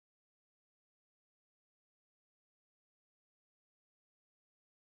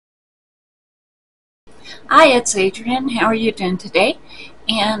Hi, it's Adrienne. How are you doing today?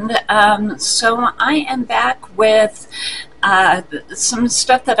 And so I am back with some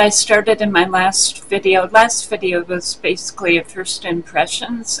stuff that I started in my last video. Last video was basically a first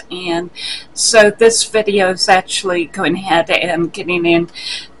impressions, and so this video is actually going ahead and getting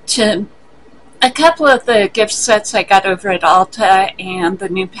into a couple of the gift sets I got over at Ulta and the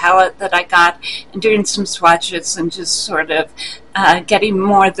new palette that I got, and doing some swatches and just sort of getting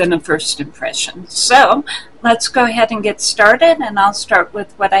more than a first impression. So let's go ahead and get started, and I'll start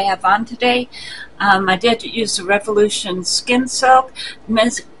with what I have on today. I did use the Revolution Skin Silk,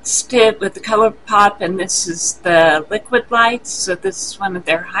 mixed it with the Colourpop, and this is the Liquid Lights, so this is one of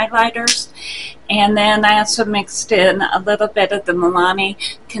their highlighters. And then I also mixed in a little bit of the Milani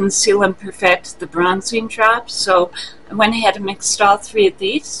Conceal and Perfect, the bronzing drops. So I went ahead and mixed all three of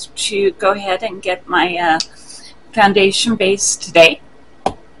these to go ahead and get my foundation base today.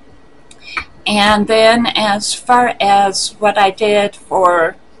 And then as far as what I did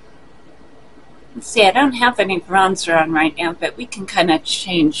for, let's see, I don't have any bronzer on right now, but we can kind of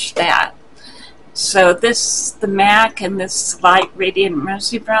change that. So this is the MAC, and this is Light Radiant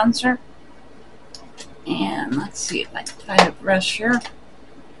Rosy Bronzer. And let's see if I can find a brush here.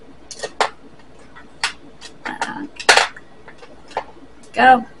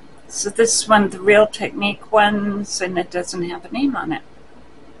 Go. So this is one of the Real Technique ones, and it doesn't have a name on it.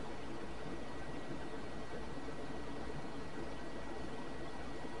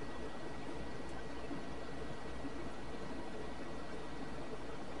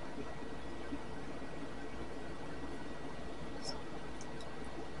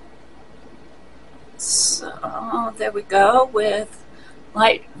 So there we go with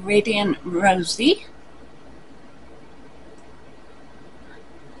Light Radiant Rosy.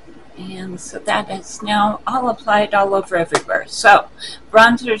 And so that is now all applied all over everywhere. So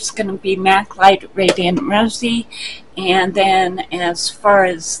bronzer is going to be MAC Light Radiant Rosy. And then as far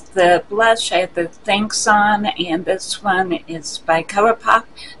as the blush, I have the Thanks on, and this one is by Colourpop.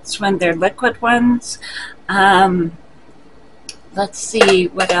 It's one of their liquid ones. Let's see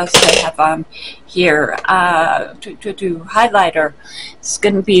what else I have on here. Highlighter. It's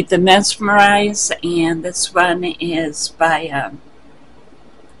going to be the Mesmerize, and this one is by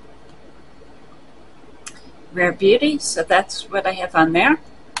Rare Beauty. So that's what I have on there.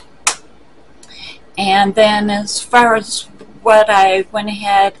 And then as far as what I went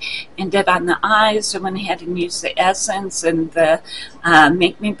ahead and did on the eyes, I went ahead and used the Essence and the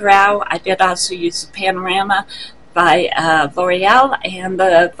Make Me Brow. I did also use the Panorama by L'Oreal and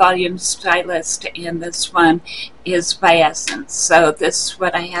the Volume Stylist, and this one is by Essence. So this is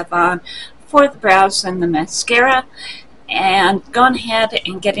what I have on for the brows and the mascara. And going ahead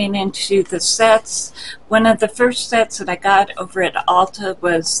and getting into the sets. One of the first sets that I got over at Ulta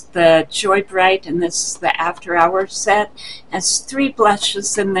was the Joy Bright, and this is the After Hours set. It has 3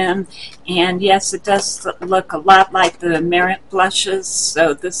 blushes in them, and yes, it does look a lot like the Merit blushes,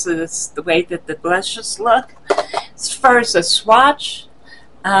 so this is the way that the blushes look. As far as the swatch,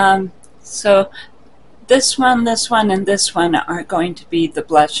 so this one, and this one are going to be the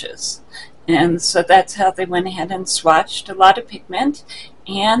blushes. And so that's how they went ahead and swatched. A lot of pigment,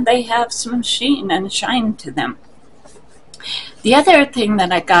 and they have some sheen and shine to them. The other thing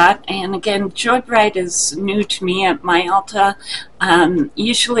that I got, and again, Joy Bright is new to me at my Ulta.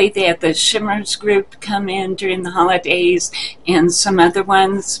 Usually they have the Shimmers group come in during the holidays and some other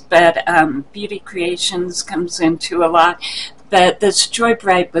ones, but Beauty Creations comes into a lot. But this Joy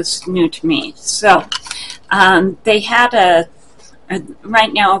Bright was new to me. So they had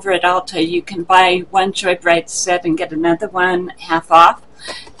right now over at Ulta, you can buy one Joy Bright set and get another one half off.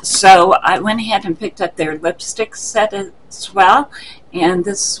 So I went ahead and picked up their lipstick set as well, and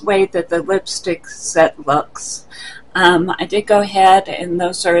this is the way that the lipstick set looks. I did go ahead, and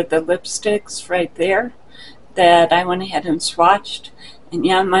those are the lipsticks right there that I went ahead and swatched. And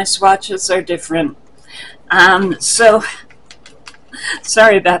yeah, my swatches are different. So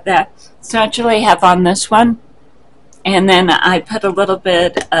sorry about that. So I actually have on this one. And then I put a little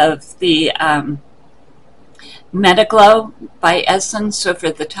bit of the Metaglow by Essence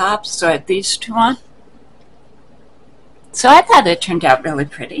over the top, so I had these 2 on. So I thought it turned out really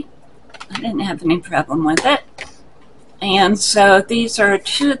pretty. I didn't have any problem with it. And so these are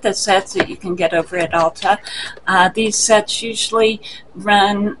 2 of the sets that you can get over at Ulta. These sets usually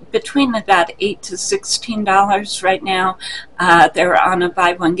run between about $8 to $16 right now. They're on a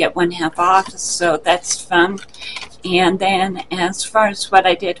buy one get one half off, so that's fun. And then as far as what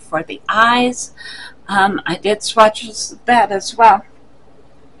I did for the eyes, I did swatches of that as well.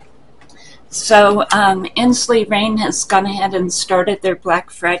 So Ensley Rain has gone ahead and started their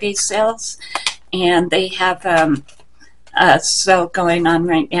Black Friday sales, and they have a sale going on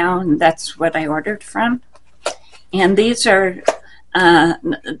right now, and that's what I ordered from. And these are,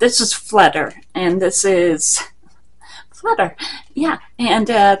 this is Flutter, and this is Flutter, yeah. And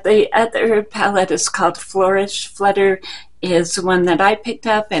the other palette is called Flourish. Flutter is one that I picked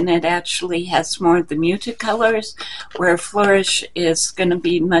up, and it actually has more of the muted colors, where Flourish is going to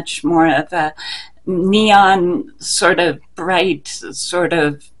be much more of a neon, sort of bright, sort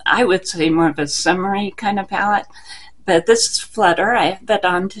of, I would say more of a summery kind of palette. But this is Flutter. I have it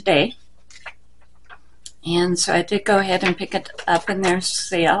on today. And so I did go ahead and pick it up in their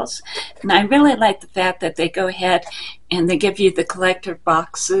sales. And I really like the fact that they go ahead and they give you the collector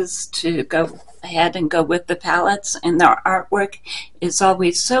boxes to go ahead and go with the palettes. And their artwork is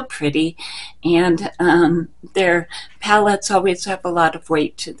always so pretty. And their palettes always have a lot of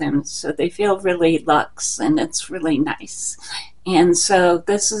weight to them. So they feel really luxe, and it's really nice. And so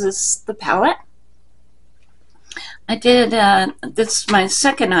this is the palette. I did, this is my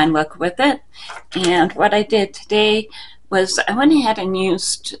second eye look with it, and what I did today was I went ahead and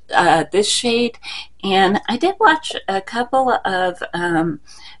used this shade, and I did watch a couple of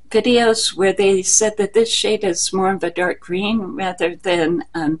videos where they said that this shade is more of a dark green rather than,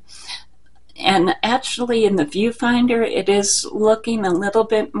 and actually in the viewfinder it is looking a little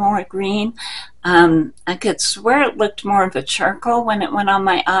bit more green. I could swear it looked more of a charcoal when it went on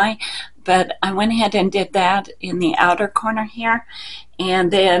my eye, but I went ahead and did that in the outer corner here. And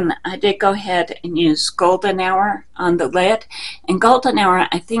then I did go ahead and use Golden Hour on the lid. And Golden Hour,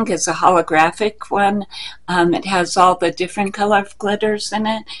 I think, is a holographic one. It has all the different color of glitters in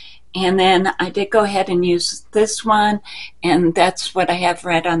it. And then I did go ahead and use this one, and that's what I have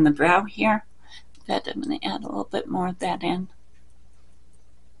right on the brow here. But I'm going to add a little bit more of that in.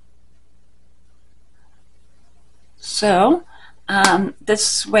 So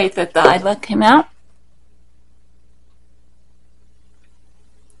this is the way that the eye look came out.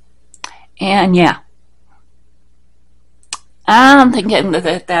 And yeah, I'm thinking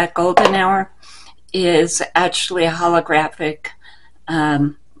that that Golden Hour is actually a holographic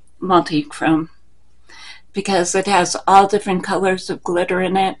multi-chrome, because it has all different colors of glitter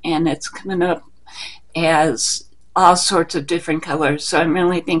in it, and it's coming up as all sorts of different colors. So I'm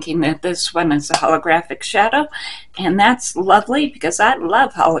really thinking that this one is a holographic shadow, and that's lovely because I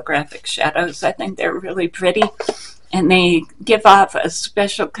love holographic shadows. I think they're really pretty, and they give off a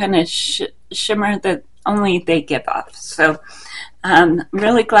special kind of shimmer that only they give off. So I'm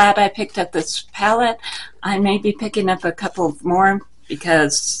really glad I picked up this palette. I may be picking up a couple more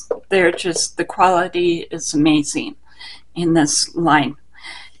because they're just, the quality is amazing in this line.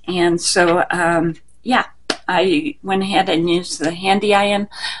 And so yeah, I went ahead and used the Handaiyan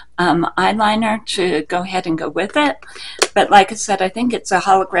eyeliner to go ahead and go with it. But like I said, I think it's a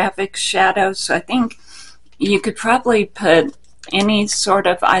holographic shadow, so I think you could probably put any sort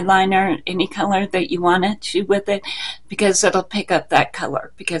of eyeliner, any color that you wanted to with it, because it'll pick up that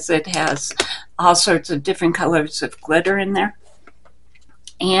color, because it has all sorts of different colors of glitter in there.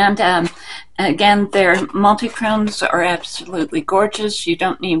 And again, their multi-chromes are absolutely gorgeous. You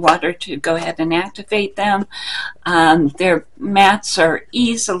don't need water to go ahead and activate them. Their mattes are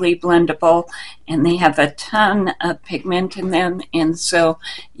easily blendable, and they have a ton of pigment in them. And so,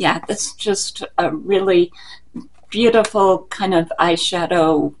 yeah, this is just a really beautiful kind of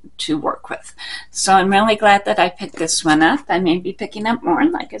eyeshadow to work with. So I'm really glad that I picked this one up. I may be picking up more,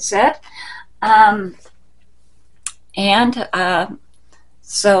 like I said.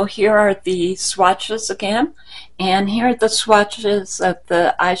 So here are the swatches again, and here are the swatches of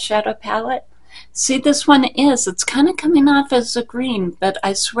the eyeshadow palette. See, this one it's kind of coming off as a green, but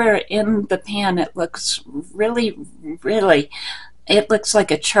I swear in the pan it looks really, it looks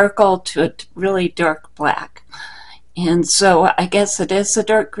like a charcoal to a really dark black. And so I guess it is a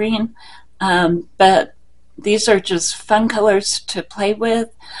dark green, but these are just fun colors to play with.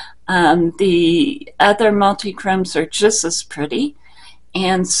 The other multi-chromes are just as pretty.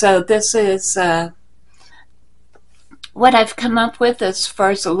 And so this is what I've come up with as far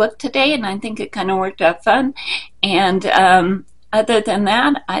as a look today, and I think it kind of worked out fun. And other than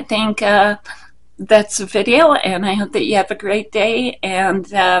that, I think that's the video, and I hope that you have a great day,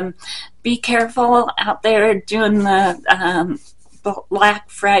 and be careful out there doing the Black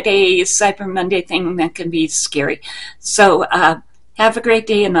Friday, Cyber Monday thing that can be scary. So have a great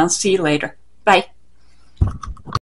day, and I'll see you later. Bye.